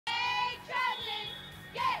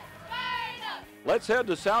Let's head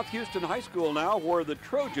to South Houston High School now, where the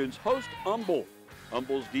Trojans host Humble.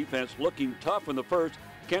 Humble's defense looking tough in the first.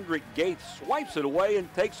 Kendrick Gates swipes it away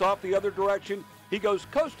and takes off the other direction. He goes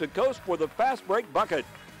coast to coast for the fast break bucket.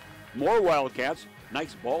 More Wildcats.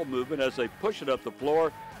 Nice ball movement as they push it up the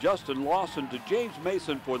floor. Justin Lawson to James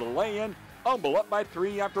Mason for the lay-in. Humble up by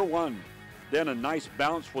 3 after 1. Then a nice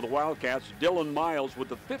bounce for the Wildcats. Dylan Miles with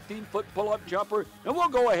the 15-foot pull-up jumper. And we'll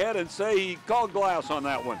go ahead and say he called glass on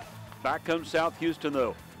that one. Back comes South Houston,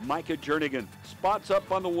 though. Micah Jernigan spots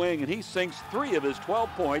up on the wing, and he sinks 3 of his 12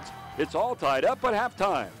 points. It's all tied up at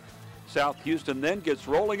halftime. South Houston then gets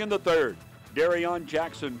rolling in the third. Darion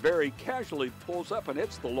Jackson very casually pulls up and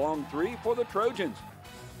hits the long 3 for the Trojans.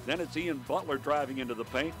 Then it's Ian Butler driving into the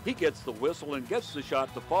paint. He gets the whistle and gets the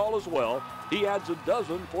shot to fall as well. He adds a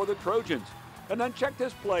dozen for the Trojans. And then check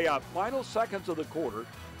this play out. Final seconds of the quarter.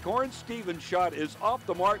 Torrance Stevens' shot is off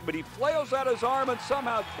the mark, but he flails out his arm and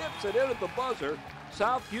somehow tips it in at the buzzer.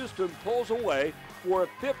 South Houston pulls away for a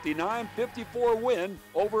 59-54 win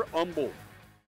over Humble.